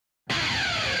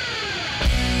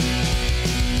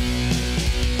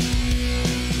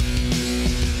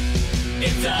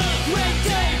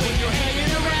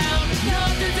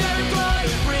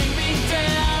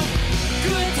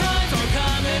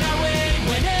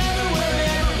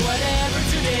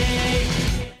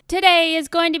Today is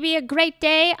going to be a great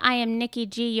day. I am Nikki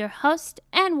G, your host,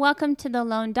 and welcome to the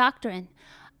Lone Doctrine.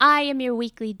 I am your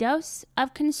weekly dose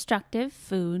of constructive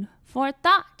food for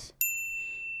thought.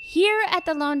 Here at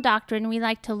the Lone Doctrine, we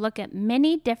like to look at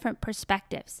many different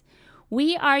perspectives.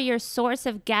 We are your source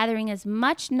of gathering as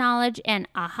much knowledge and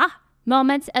aha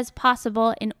moments as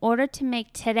possible in order to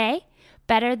make today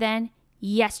better than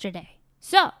yesterday.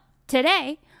 So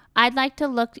today, I'd like to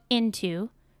look into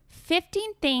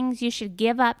 15 things you should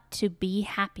give up to be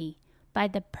happy by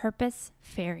the Purpose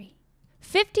Fairy.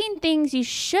 15 things you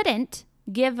shouldn't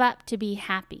give up to be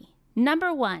happy.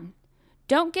 Number 1,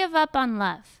 don't give up on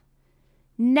love.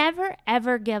 Never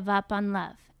ever give up on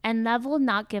love, and love will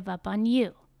not give up on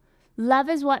you. Love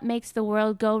is what makes the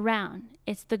world go round.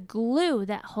 It's the glue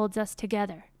that holds us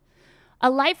together. A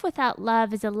life without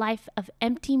love is a life of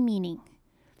empty meaning.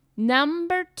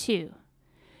 Number 2,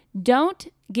 don't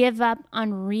give up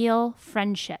on real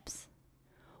friendships.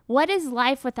 What is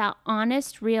life without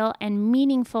honest, real, and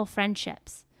meaningful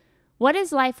friendships? What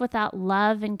is life without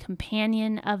love and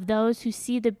companion of those who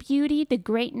see the beauty, the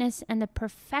greatness, and the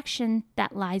perfection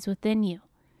that lies within you?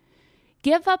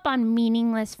 Give up on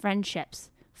meaningless friendships,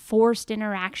 forced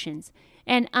interactions,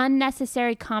 and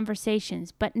unnecessary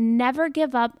conversations, but never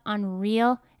give up on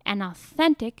real and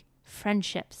authentic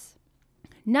friendships.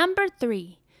 Number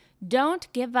 3,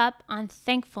 don't give up on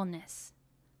thankfulness.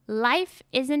 Life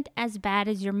isn't as bad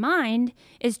as your mind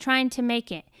is trying to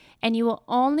make it, and you will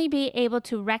only be able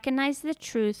to recognize the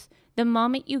truth the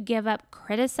moment you give up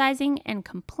criticizing and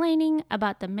complaining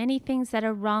about the many things that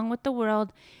are wrong with the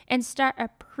world and start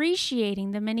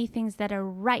appreciating the many things that are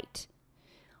right.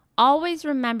 Always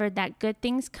remember that good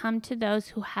things come to those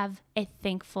who have a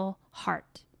thankful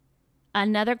heart.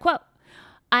 Another quote,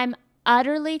 I'm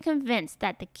utterly convinced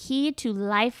that the key to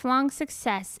lifelong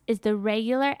success is the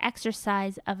regular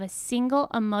exercise of a single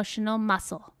emotional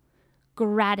muscle,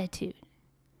 gratitude.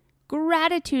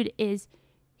 Gratitude is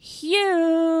huge.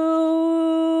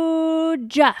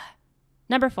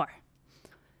 Number 4,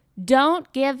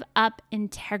 don't give up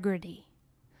integrity.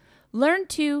 Learn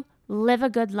to live a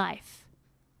good life.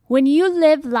 When you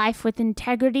live life with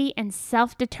integrity and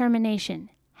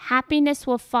self-determination, happiness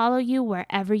will follow you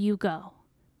wherever you go.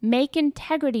 Make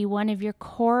integrity one of your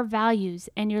core values,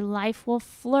 and your life will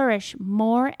flourish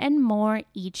more and more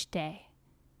each day.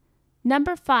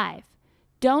 Number 5,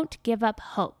 don't give up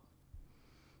hope.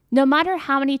 No matter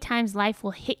how many times life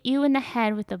will hit you in the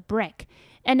head with a brick,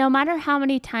 and no matter how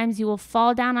many times you will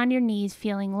fall down on your knees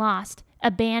feeling lost,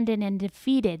 abandoned, and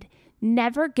defeated,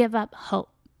 never give up hope.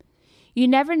 You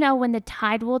never know when the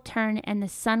tide will turn and the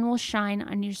sun will shine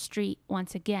on your street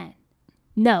once again.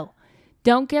 No,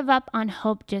 don't give up on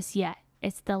hope just yet.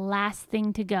 It's the last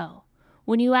thing to go.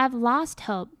 When you have lost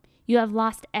hope, you have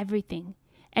lost everything.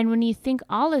 And when you think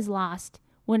all is lost,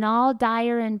 when all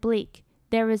dire and bleak,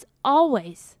 there is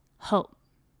always hope.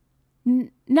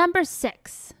 Number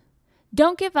 6,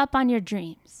 don't give up on your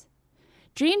dreams.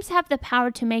 Dreams have the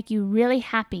power to make you really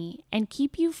happy and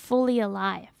keep you fully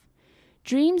alive.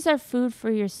 Dreams are food for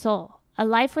your soul. A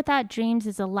life without dreams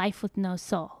is a life with no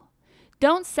soul.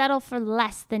 Don't settle for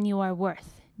less than you are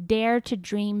worth. Dare to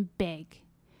dream big.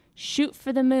 Shoot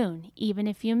for the moon. Even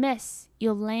if you miss,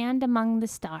 you'll land among the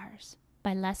stars.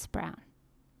 By Les Brown.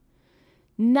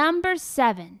 Number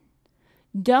 7,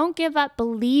 don't give up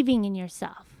believing in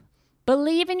yourself.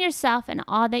 Believe in yourself and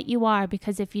all that you are,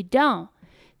 because if you don't,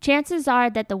 chances are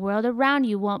that the world around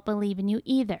you won't believe in you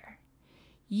either.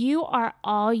 You are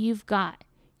all you've got,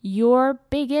 your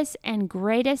biggest and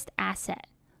greatest asset.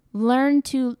 Learn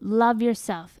to love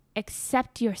yourself,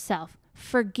 accept yourself,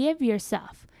 forgive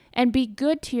yourself, and be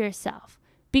good to yourself,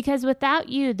 because without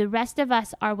you, the rest of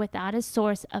us are without a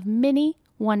source of many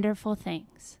wonderful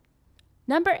things.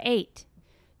 Number 8,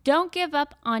 don't give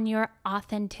up on your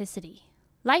authenticity.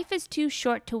 Life is too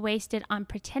short to waste it on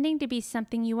pretending to be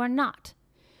something you are not.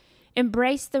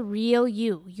 Embrace the real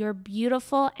you, your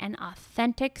beautiful and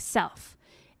authentic self,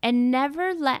 and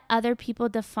never let other people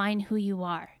define who you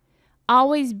are.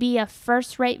 Always be a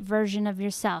first-rate version of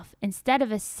yourself instead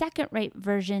of a second-rate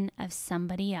version of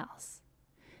somebody else.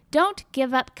 Don't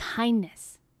give up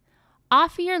kindness.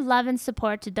 Offer your love and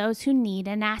support to those who need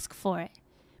and ask for it.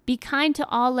 Be kind to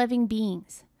all living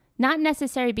beings, not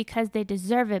necessarily because they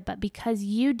deserve it, but because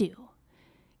you do.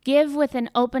 Give with an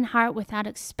open heart without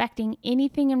expecting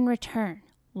anything in return.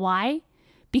 Why?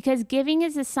 Because giving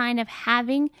is a sign of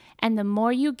having, and the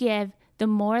more you give, the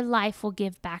more life will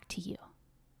give back to you.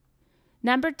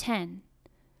 Number 10,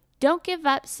 don't give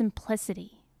up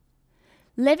simplicity.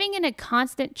 Living in a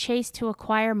constant chase to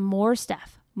acquire more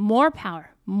stuff, more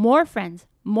power, more friends,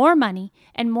 more money,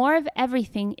 and more of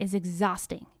everything is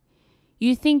exhausting.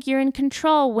 You think you're in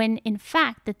control when, in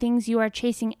fact, the things you are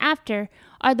chasing after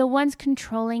are the ones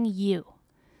controlling you.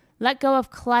 Let go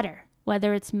of clutter,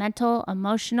 whether it's mental,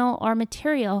 emotional, or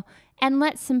material, and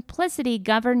let simplicity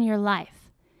govern your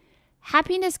life.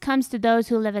 Happiness comes to those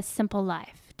who live a simple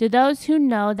life, to those who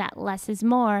know that less is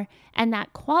more and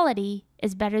that quality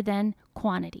is better than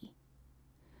quantity.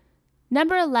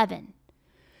 Number 11,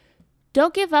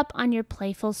 don't give up on your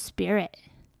playful spirit.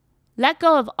 Let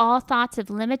go of all thoughts of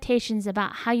limitations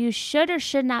about how you should or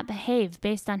should not behave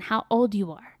based on how old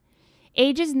you are.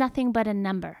 Age is nothing but a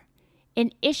number,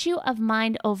 an issue of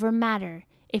mind over matter.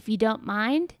 If you don't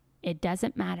mind, it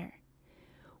doesn't matter.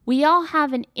 We all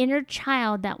have an inner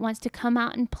child that wants to come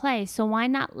out and play, so why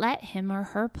not let him or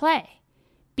her play?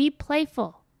 Be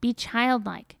playful, be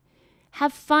childlike.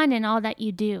 Have fun in all that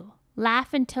you do.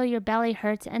 Laugh until your belly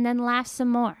hurts and then laugh some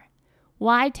more.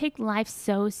 Why take life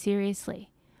so seriously?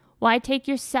 Why take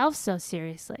yourself so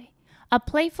seriously? A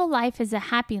playful life is a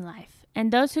happy life,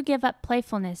 and those who give up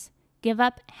playfulness give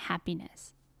up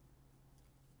happiness.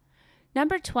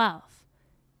 Number 12,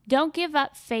 don't give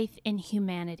up faith in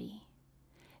humanity.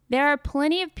 There are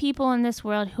plenty of people in this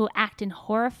world who act in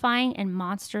horrifying and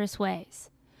monstrous ways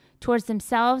towards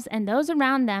themselves and those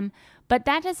around them, but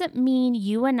that doesn't mean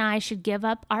you and I should give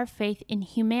up our faith in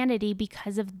humanity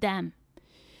because of them.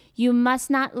 You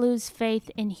must not lose faith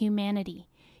in humanity.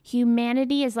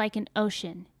 Humanity is like an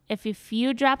ocean. If a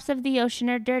few drops of the ocean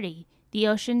are dirty, the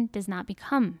ocean does not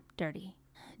become dirty.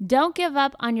 Don't give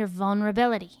up on your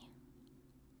vulnerability.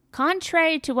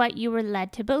 Contrary to what you were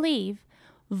led to believe,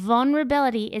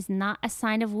 vulnerability is not a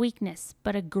sign of weakness,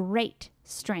 but a great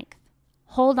strength.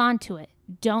 Hold on to it.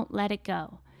 Don't let it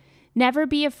go. Never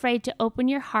be afraid to open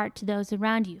your heart to those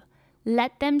around you.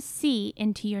 Let them see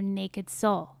into your naked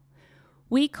soul.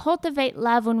 We cultivate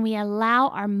love when we allow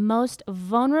our most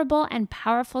vulnerable and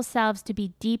powerful selves to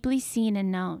be deeply seen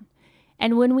and known.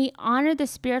 And when we honor the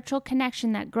spiritual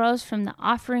connection that grows from the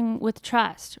offering with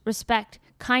trust, respect,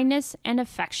 kindness, and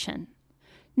affection.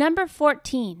 Number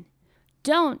 14,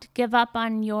 don't give up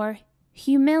on your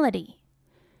humility.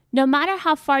 No matter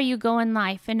how far you go in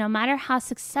life and no matter how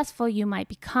successful you might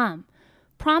become,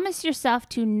 promise yourself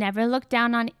to never look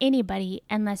down on anybody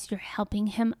unless you're helping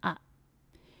him up.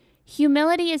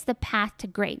 Humility is the path to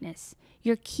greatness,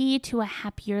 your key to a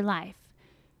happier life.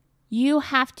 You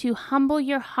have to humble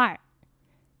your heart.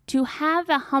 To have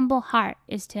a humble heart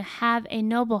is to have a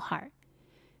noble heart.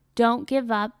 Don't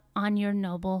give up on your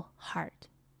noble heart.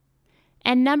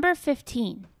 And number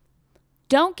 15,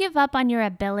 don't give up on your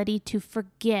ability to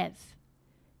forgive.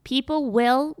 People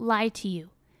will lie to you.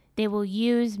 They will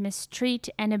use, mistreat,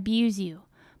 and abuse you.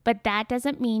 But that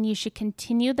doesn't mean you should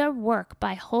continue their work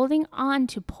by holding on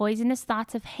to poisonous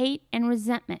thoughts of hate and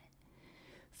resentment.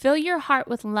 Fill your heart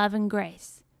with love and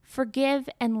grace. Forgive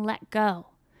and let go.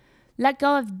 Let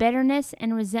go of bitterness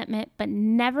and resentment, but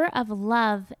never of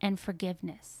love and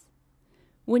forgiveness.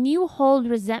 When you hold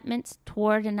resentments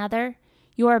toward another,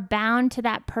 you are bound to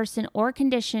that person or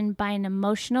condition by an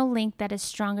emotional link that is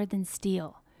stronger than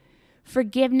steel.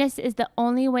 Forgiveness is the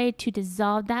only way to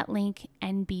dissolve that link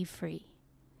and be free.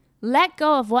 Let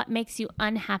go of what makes you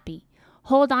unhappy.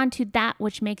 Hold on to that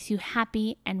which makes you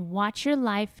happy and watch your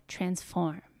life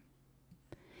transform.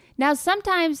 Now,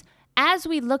 sometimes as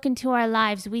we look into our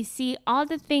lives, we see all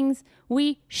the things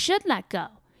we should let go.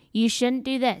 You shouldn't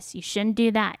do this. You shouldn't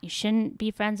do that. You shouldn't be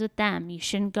friends with them. You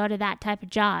shouldn't go to that type of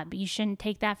job. You shouldn't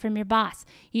take that from your boss.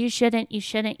 You shouldn't.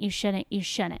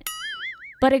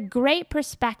 But a great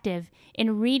perspective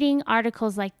in reading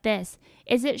articles like this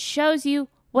is it shows you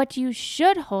what you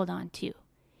should hold on to.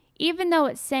 Even though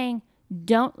it's saying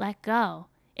don't let go,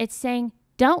 it's saying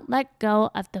don't let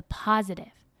go of the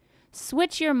positive.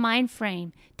 Switch your mind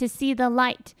frame to see the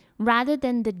light rather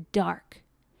than the dark.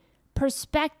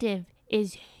 Perspective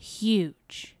is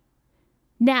huge.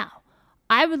 Now,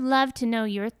 I would love to know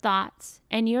your thoughts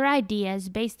and your ideas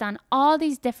based on all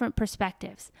these different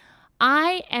perspectives.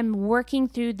 I am working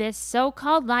through this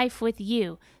so-called life with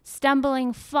you,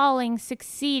 stumbling, falling,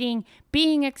 succeeding,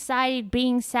 being excited,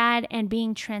 being sad, and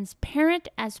being transparent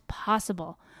as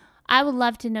possible. I would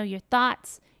love to know your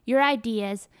thoughts, your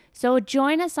ideas, so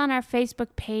join us on our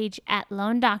Facebook page at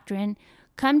Lone Doctrine.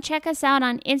 Come check us out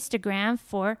on Instagram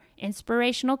for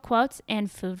inspirational quotes and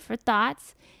food for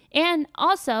thoughts. And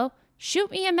also,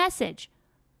 shoot me a message.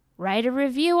 Write a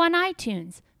review on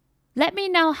iTunes. Let me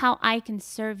know how I can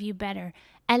serve you better,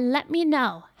 and let me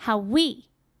know how we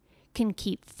can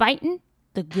keep fighting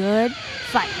the good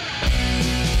fight.